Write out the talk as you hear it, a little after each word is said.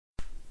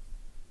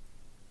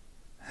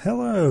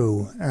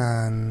Hello,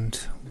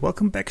 and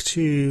welcome back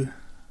to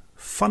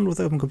Fun with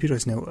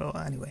OpenComputers.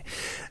 Anyway,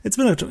 it's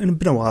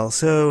been a while,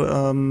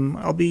 so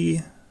I'll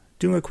be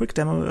doing a quick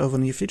demo of a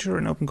new feature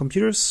in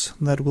OpenComputers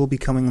that will be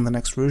coming in the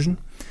next version.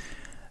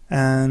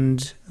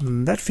 And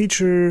that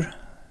feature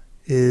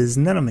is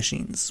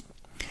Nanomachines.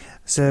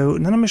 So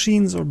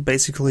Nanomachines are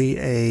basically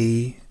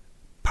a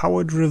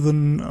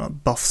power-driven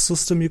buff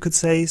system, you could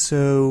say.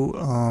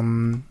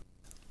 So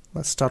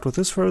let's start with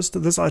this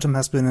first. This item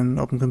has been in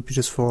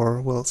OpenComputers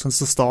for, well, since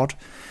the start,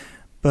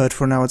 but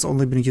for now it's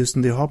only been used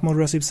in the hard mode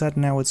recipe set.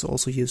 Now it's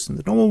also used in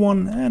the normal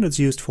one, and it's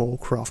used for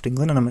crafting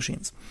the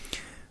nanomachines.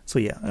 So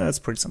yeah, that's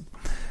pretty simple.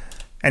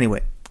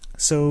 Anyway,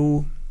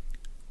 so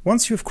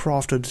once you've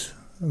crafted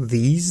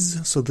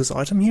these, so this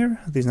item here,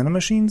 these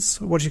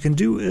nanomachines, what you can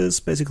do is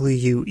basically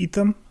you eat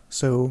them.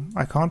 So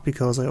I can't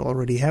because I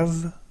already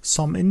have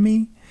some in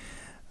me.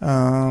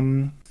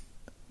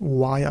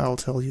 Why, I'll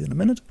tell you in a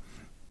minute.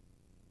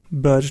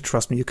 But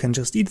trust me, you can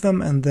just eat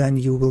them, and then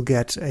you will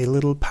get a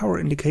little power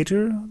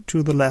indicator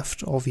to the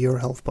left of your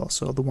health bar,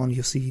 so the one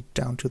you see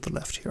down to the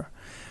left here.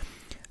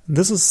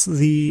 This is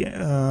the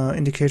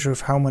indicator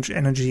of how much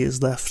energy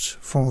is left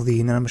for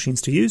the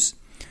nanomachines to use,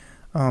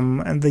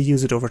 and they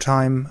use it over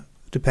time,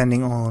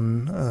 depending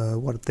on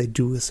what they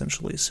do,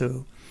 essentially.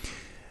 So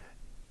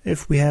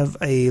if we have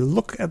a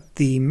look at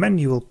the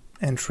manual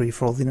entry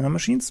for the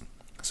nanomachines,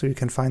 so you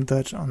can find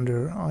that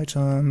under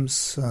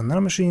Items,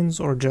 Nanomachines,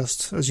 or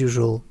just, as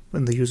usual,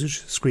 in the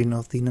usage screen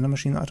of the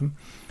nanomachine item.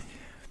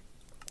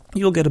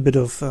 You'll get a bit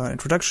of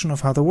introduction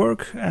of how they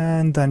work,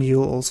 and then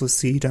you'll also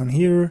see down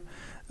here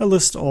a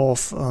list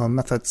of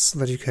methods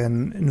that you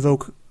can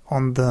invoke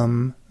on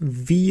them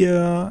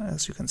via,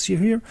 as you can see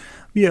here,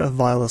 via a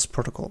wireless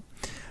protocol.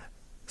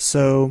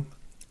 So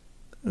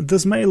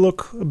this may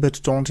look a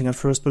bit daunting at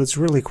first, but it's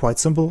really quite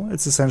simple.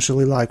 It's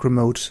essentially like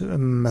remote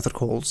method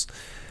calls,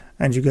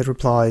 and you get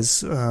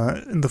replies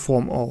in the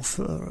form of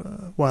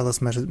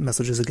wireless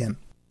messages again.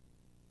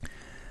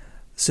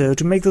 So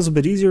to make this a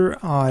bit easier,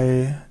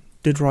 I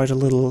did write a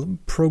little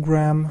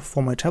program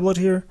for my tablet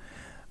here,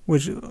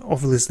 which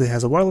obviously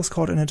has a wireless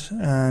card in it,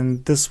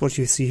 and this, what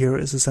you see here,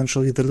 is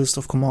essentially the list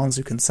of commands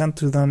you can send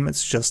to them.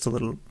 It's just a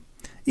little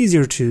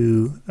easier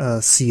to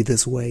see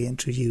this way and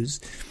to use.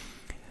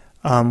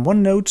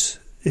 One note: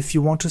 if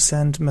you want to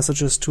send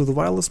messages to the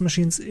wireless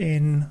machines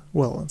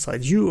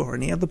inside you or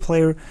any other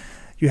player,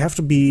 you have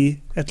to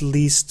be at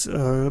least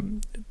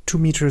 2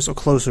 meters or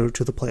closer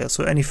to the player.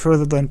 So any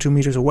further than 2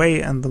 meters away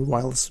and the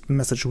wireless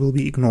message will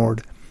be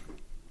ignored.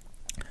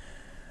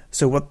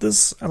 So what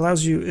this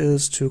allows you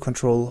is to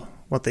control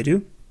what they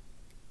do.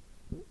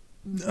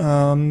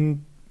 A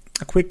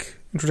quick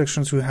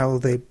introduction to how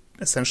they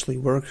essentially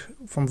work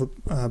from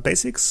the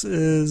basics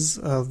is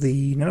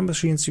the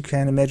nanomachines. You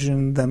can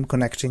imagine them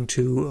connecting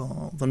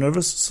to the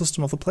nervous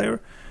system of the player.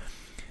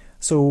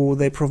 So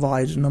they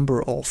provide a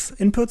number of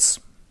inputs,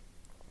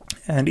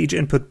 and each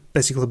input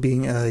basically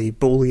being a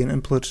Boolean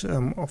input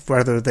of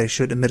whether they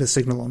should emit a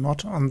signal or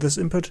not on this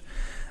input.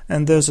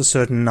 And there's a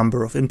certain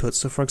number of inputs.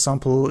 So for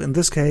example, in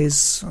this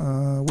case,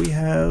 we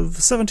have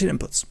 17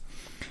 inputs.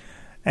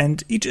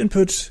 And each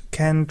input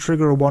can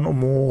trigger one or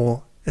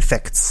more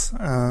effects.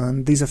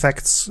 And these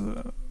effects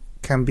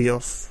can be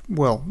of,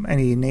 well,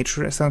 any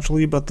nature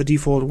essentially, but the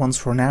default ones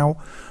for now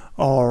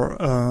are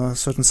a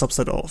certain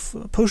subset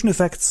of potion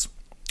effects,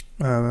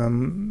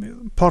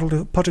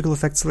 particle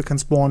effects that can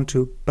spawn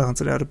to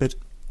balance it out a bit,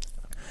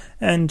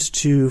 and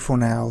two, for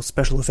now,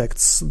 special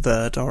effects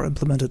that are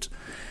implemented.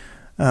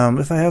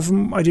 If I have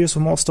ideas for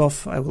more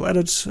stuff, I will add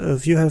it.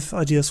 If you have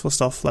ideas for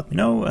stuff, let me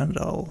know, and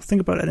I'll think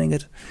about adding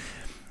it.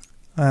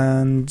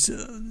 And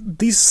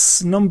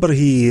this number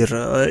here,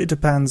 it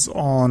depends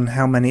on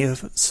how many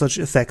of such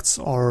effects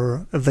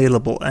are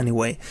available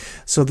anyway.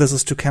 So this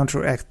is to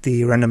counteract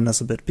the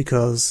randomness a bit,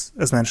 because,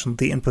 as mentioned,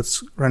 the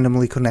inputs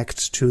randomly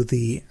connect to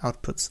the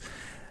outputs.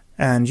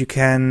 And you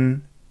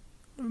can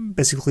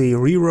basically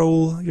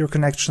re-roll your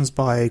connections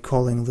by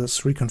calling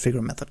this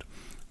reconfigure method.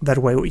 That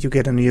way you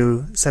get a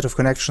new set of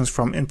connections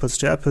from inputs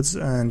to outputs,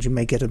 and you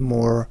may get a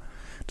more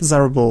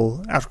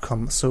desirable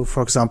outcome. So,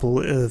 for example,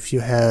 if you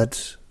had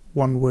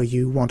one where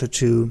you wanted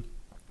to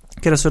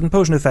get a certain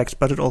potion effect,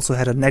 but it also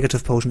had a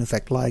negative potion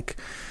effect, like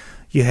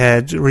you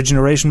had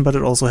regeneration, but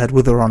it also had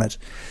wither on it.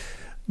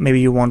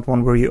 Maybe you want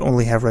one where you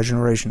only have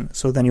regeneration.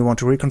 So then you want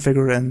to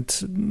reconfigure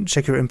and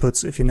check your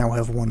inputs if you now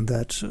have one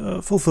that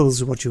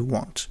fulfills what you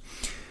want.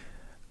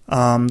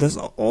 There's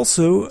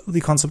also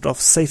the concept of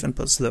safe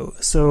inputs, though.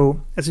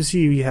 So, as you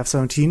see, you have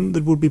 17.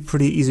 That would be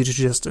pretty easy to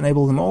just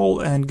enable them all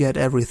and get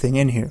everything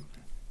in here,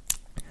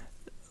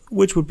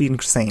 which would be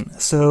insane.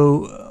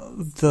 So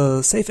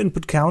the safe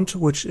input count,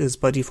 which is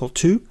by default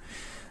 2,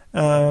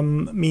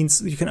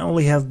 means you can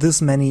only have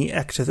this many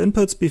active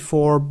inputs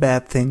before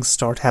bad things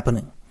start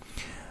happening.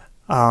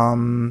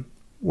 Feel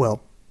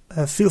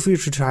free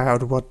to try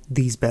out what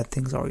these bad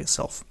things are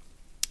yourself.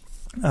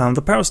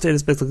 The power state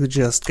is basically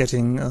just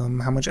getting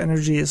how much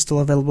energy is still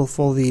available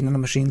for the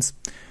nanomachines,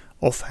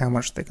 of how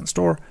much they can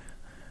store,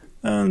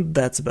 and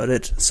that's about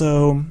it.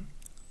 So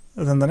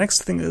then the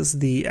next thing is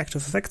the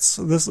active effects.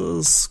 This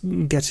is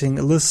getting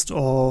a list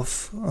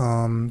of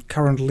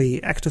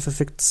currently active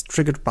effects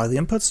triggered by the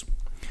inputs.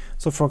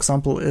 So for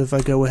example, if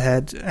I go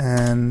ahead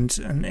and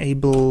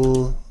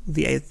enable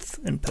the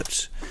 8th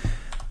input,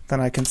 then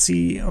I can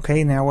see,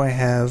 okay, now I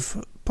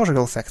have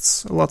particle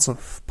effects, lots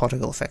of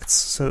particle effects.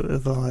 So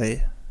if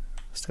I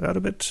step out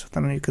a bit,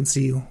 then you can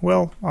see,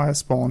 well, I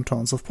spawn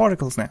tons of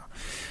particles now.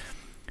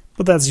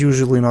 But that's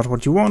usually not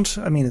what you want.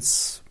 I mean,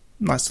 it's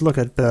nice to look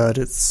at, but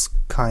it's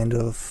kind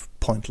of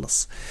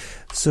pointless.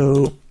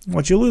 So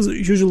what you're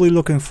usually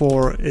looking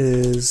for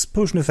is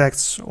potion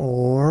effects,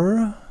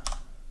 or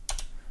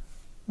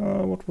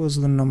what was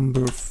the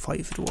number 5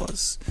 it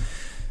was?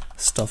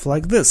 Stuff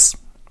like this.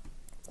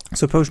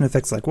 So potion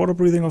effects like water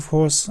breathing, of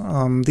course.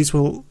 These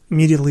will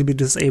immediately be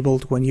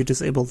disabled when you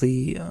disable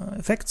the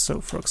effect. So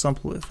for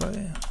example, if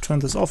I turn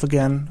this off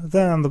again,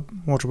 then the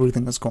water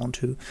breathing is gone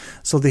too.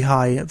 So the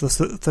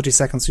 30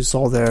 seconds you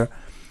saw there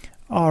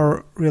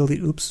are really,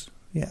 oops,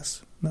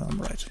 yes, no, I'm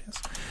right,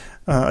 yes.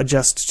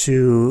 Adjust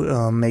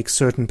to make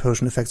certain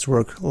potion effects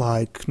work,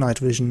 like night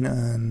vision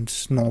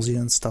and nausea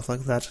and stuff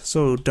like that.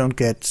 So don't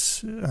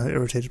get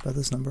irritated by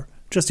this number.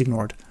 Just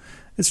ignore it.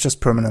 It's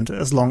just permanent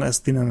as long as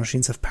the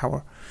nanomachines have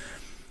power.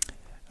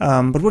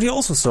 But what you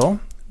also saw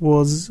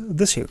was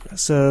this here.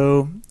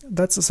 So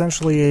that's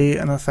essentially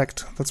an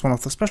effect. That's one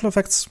of the special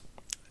effects.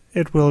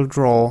 It will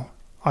draw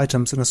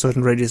items in a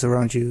certain radius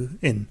around you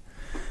in.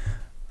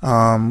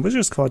 Which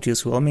is quite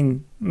useful. I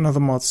mean, other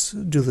mods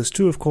do this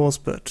too, of course,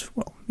 but,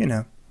 well, you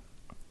know.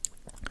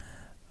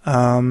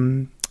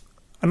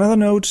 Another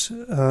note,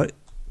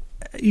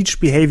 each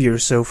behavior,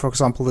 so for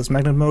example this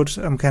magnet mode,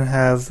 can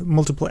have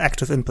multiple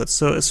active inputs.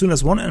 So as soon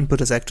as one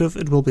input is active,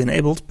 it will be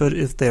enabled, but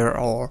if there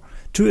are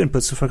two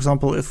inputs, so for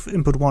example if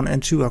input 1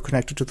 and 2 are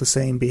connected to the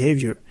same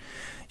behavior,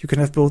 you can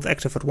have both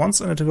active at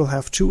once and it will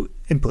have two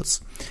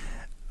inputs.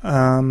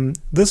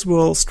 This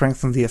will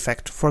strengthen the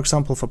effect. For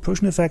example, for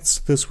potion effects,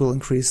 this will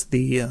increase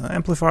the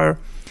amplifier,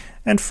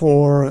 and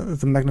for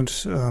the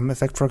magnet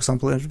effect, for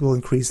example, it will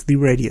increase the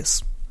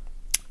radius.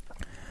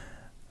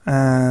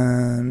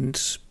 And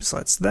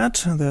besides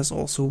that, there's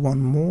also one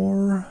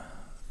more.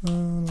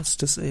 Let's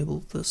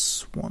disable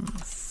this one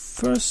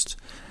first.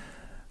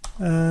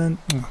 And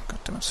oh, God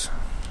damn it.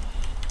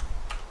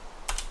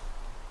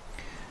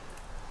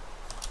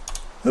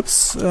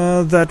 Oops,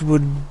 that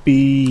would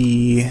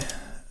be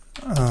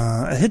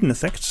a hidden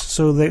effect.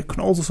 So there can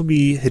also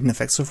be hidden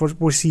effects. So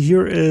what we see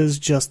here is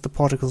just the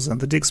particles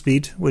and the dig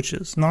speed, which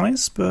is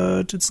nice,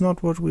 but it's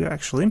not what we're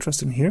actually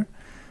interested in here.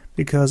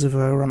 Because if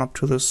I run up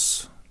to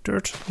this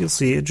dirt, you'll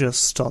see it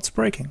just starts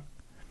breaking.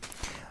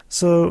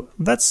 So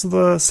that's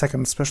the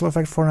second special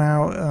effect for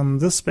now.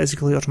 This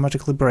basically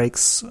automatically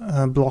breaks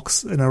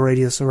blocks in a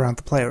radius around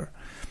the player.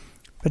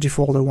 By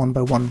default, a 1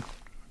 by 1,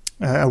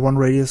 one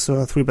radius,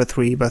 3 by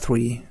 3 by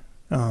 3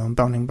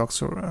 bounding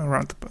box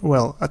around,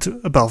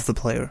 above the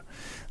player,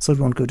 so it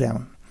won't go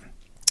down.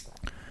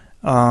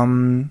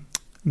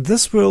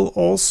 This will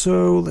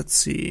also, let's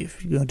see,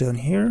 if you go down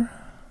here,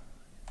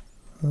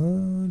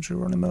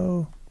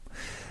 Geronimo.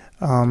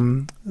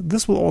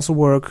 This will also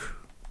work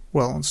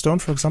well on stone,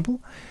 for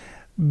example,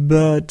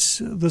 but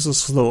this is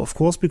slow, of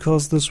course,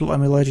 because this will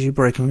emulate you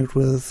breaking it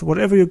with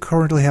whatever you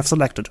currently have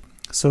selected.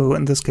 So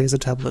in this case a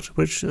tablet,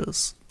 which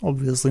is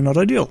obviously not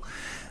ideal.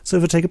 So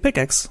if I take a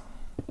pickaxe,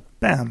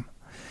 bam.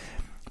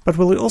 But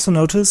what we also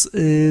notice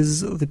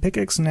is the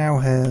pickaxe now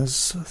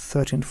has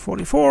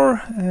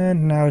 1344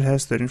 and now it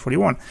has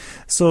 1341.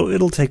 So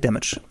it'll take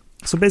damage.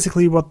 So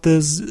basically what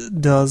this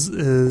does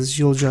is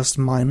you'll just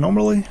mine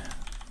normally,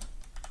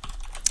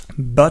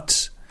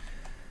 but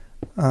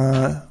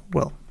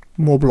well,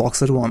 more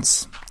blocks at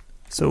once,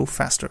 so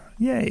faster.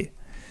 Yay!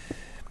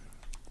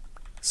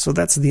 So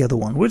that's the other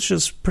one, which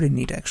is pretty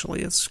neat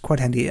actually. It's quite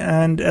handy.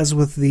 And as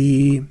with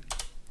the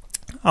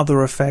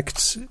other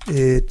effect,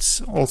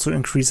 it also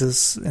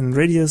increases in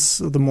radius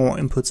the more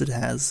inputs it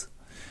has.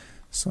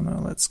 So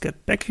now let's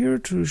get back here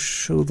to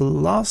show the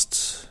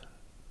last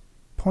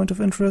point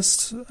of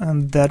interest,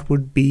 and that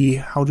would be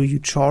how do you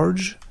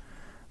charge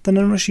the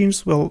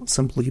nanomachines? Well,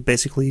 simply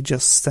basically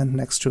just stand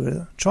next to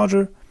a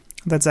charger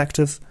that's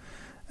active,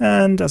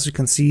 and as you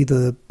can see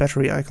the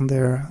battery icon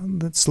there,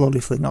 that's slowly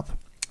filling up,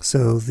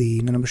 so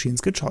the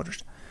nanomachines get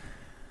charged.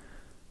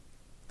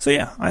 So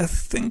yeah, I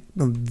think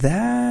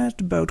that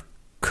about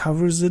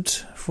covers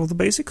it for the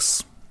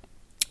basics.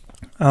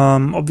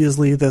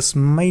 Obviously this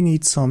may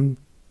need some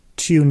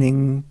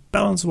tuning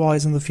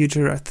balance-wise in the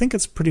future. I think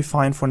it's pretty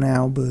fine for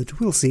now, but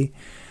we'll see.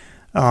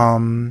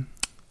 For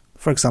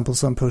example,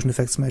 some potion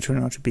effects may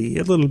turn out to be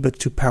a little bit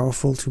too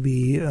powerful to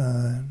be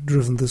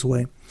driven this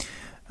way.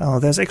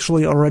 There's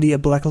actually already a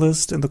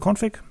blacklist in the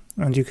config,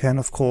 and you can,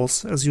 of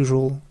course, as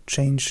usual,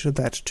 change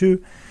that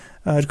too.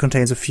 It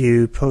contains a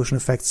few potion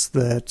effects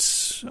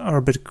that are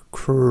a bit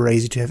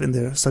crazy to have in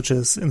there, such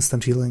as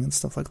instant healing and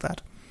stuff like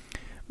that.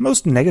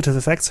 Most negative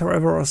effects,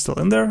 however, are still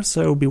in there,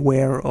 so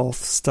beware of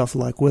stuff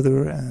like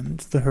wither and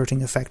the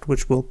hurting effect,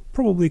 which will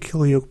probably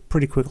kill you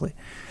pretty quickly.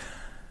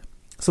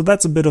 So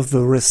that's a bit of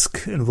the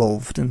risk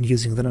involved in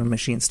using the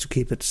nanomachines to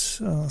keep it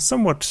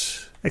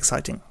somewhat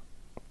exciting.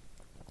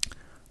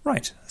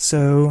 Right,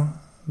 so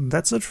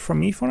that's it from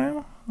me for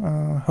now.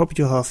 Hope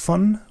you'll have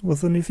fun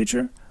with the new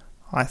feature.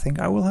 I think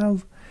I will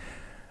have.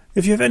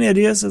 If you have any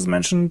ideas, as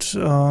mentioned,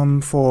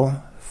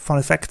 for fun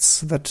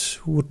effects that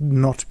would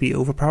not be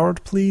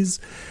overpowered, please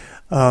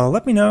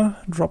let me know.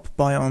 Drop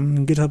by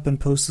on GitHub and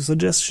post a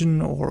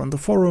suggestion, or on the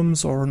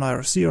forums, or on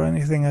IRC, or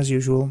anything as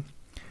usual.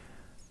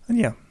 And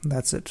yeah,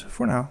 that's it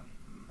for now.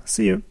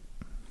 See you.